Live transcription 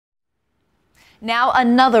Now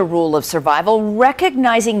another rule of survival,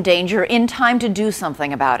 recognizing danger in time to do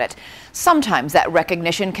something about it. Sometimes that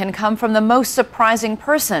recognition can come from the most surprising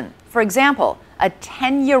person. For example, a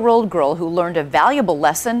 10-year-old girl who learned a valuable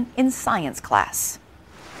lesson in science class.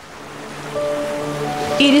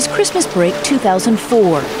 It is Christmas break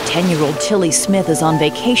 2004. 10-year-old Tilly Smith is on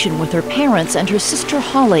vacation with her parents and her sister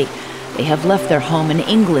Holly. They have left their home in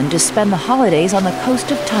England to spend the holidays on the coast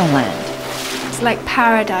of Thailand. It's like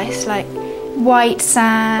paradise, like white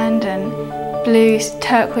sand and blue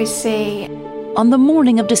turquoise sea. On the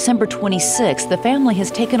morning of December 26th, the family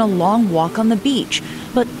has taken a long walk on the beach,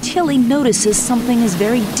 but Tilly notices something is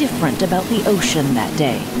very different about the ocean that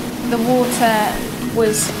day. The water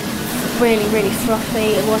was really, really frothy.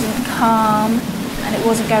 It wasn't calm, and it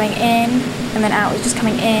wasn't going in and then out. It was just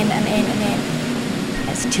coming in and in and in.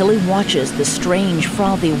 As Tilly watches the strange,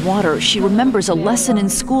 frothy water, she remembers a lesson in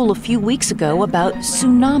school a few weeks ago about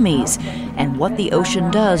tsunamis and what the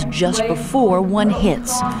ocean does just before one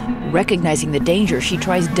hits. Recognizing the danger, she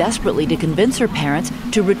tries desperately to convince her parents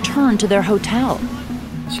to return to their hotel.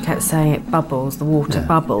 She kept saying it bubbles, the water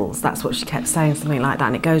bubbles. That's what she kept saying, something like that,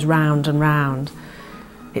 and it goes round and round.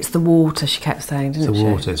 It's the water, she kept saying, didn't she? It's the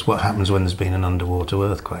water. It's what happens when there's been an underwater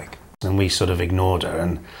earthquake. And we sort of ignored her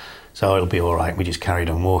and so it'll be all right. We just carried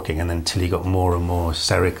on walking, and then Tilly got more and more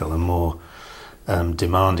hysterical and more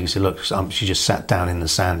demanding. She said, look, she just sat down in the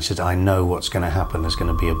sand. She said, I know what's going to happen. There's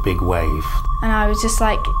going to be a big wave. And I was just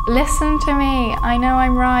like, listen to me. I know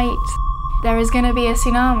I'm right. There is going to be a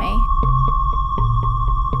tsunami.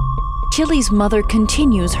 Tilly's mother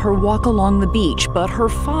continues her walk along the beach, but her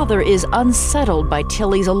father is unsettled by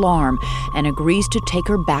Tilly's alarm and agrees to take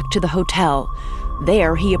her back to the hotel.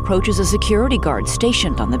 There, he approaches a security guard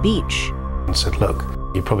stationed on the beach. And said, look,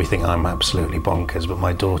 you probably think I'm absolutely bonkers, but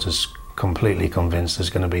my daughter's completely convinced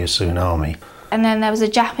there's going to be a tsunami. And then there was a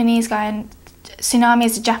Japanese guy, and tsunami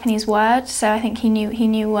is a Japanese word, so I think he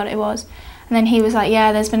knew what it was. And then he was like,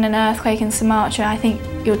 yeah, there's been an earthquake in Sumatra. I think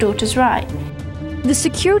your daughter's right. The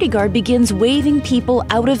security guard begins waving people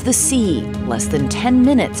out of the sea. Less than 10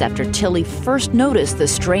 minutes after Tilly first noticed the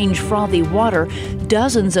strange frothy water,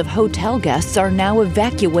 dozens of hotel guests are now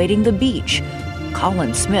evacuating the beach.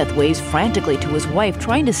 Colin Smith waves frantically to his wife,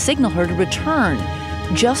 trying to signal her to return.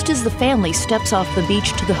 Just as the family steps off the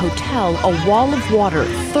beach to the hotel, a wall of water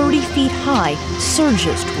 30 feet high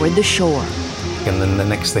surges toward the shore. And then the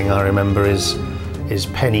next thing I remember is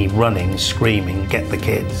Penny running, screaming, get the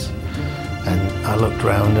kids. And I looked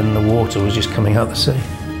round and the water was just coming out the sea.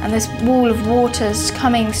 And this wall of water's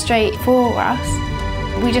coming straight for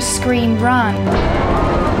us. We just screamed, run.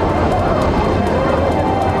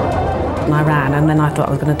 And I ran, and then I thought I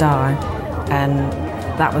was going to die. And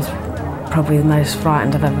that was probably the most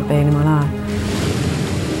frightened I've ever been in my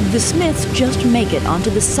life. The Smiths just make it onto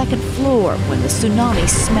the second floor when the tsunami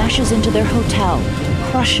smashes into their hotel,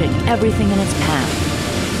 crushing everything in its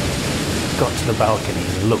path. Got to the balcony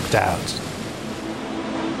and looked out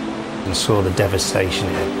and saw the devastation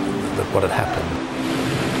that what had happened.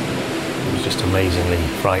 It was just amazingly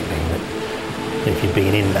frightening that if you'd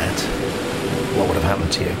been in that, what would have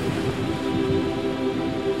happened to you?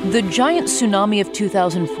 The giant tsunami of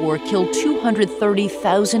 2004 killed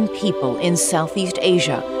 230,000 people in Southeast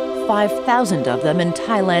Asia, 5,000 of them in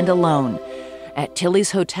Thailand alone. At Tilly's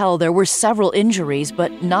hotel, there were several injuries,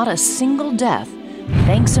 but not a single death,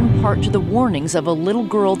 thanks in part to the warnings of a little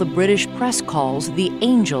girl the British press calls the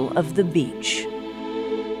angel of the beach.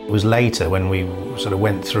 It was later when we sort of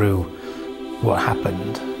went through what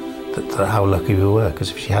happened that how lucky we were,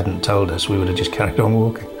 because if she hadn't told us, we would have just carried on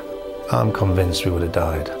walking. I'm convinced we would have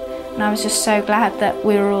died. And I was just so glad that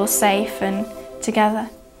we were all safe and together.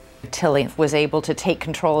 Tilly was able to take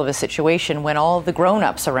control of a situation when all the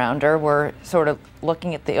grown-ups around her were sort of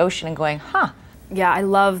looking at the ocean and going, huh. Yeah, I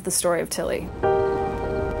love the story of Tilly.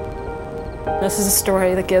 This is a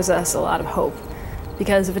story that gives us a lot of hope,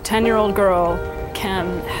 because if a 10-year-old girl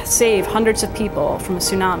can save hundreds of people from a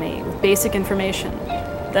tsunami with basic information,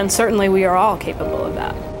 then certainly we are all capable of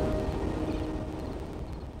that.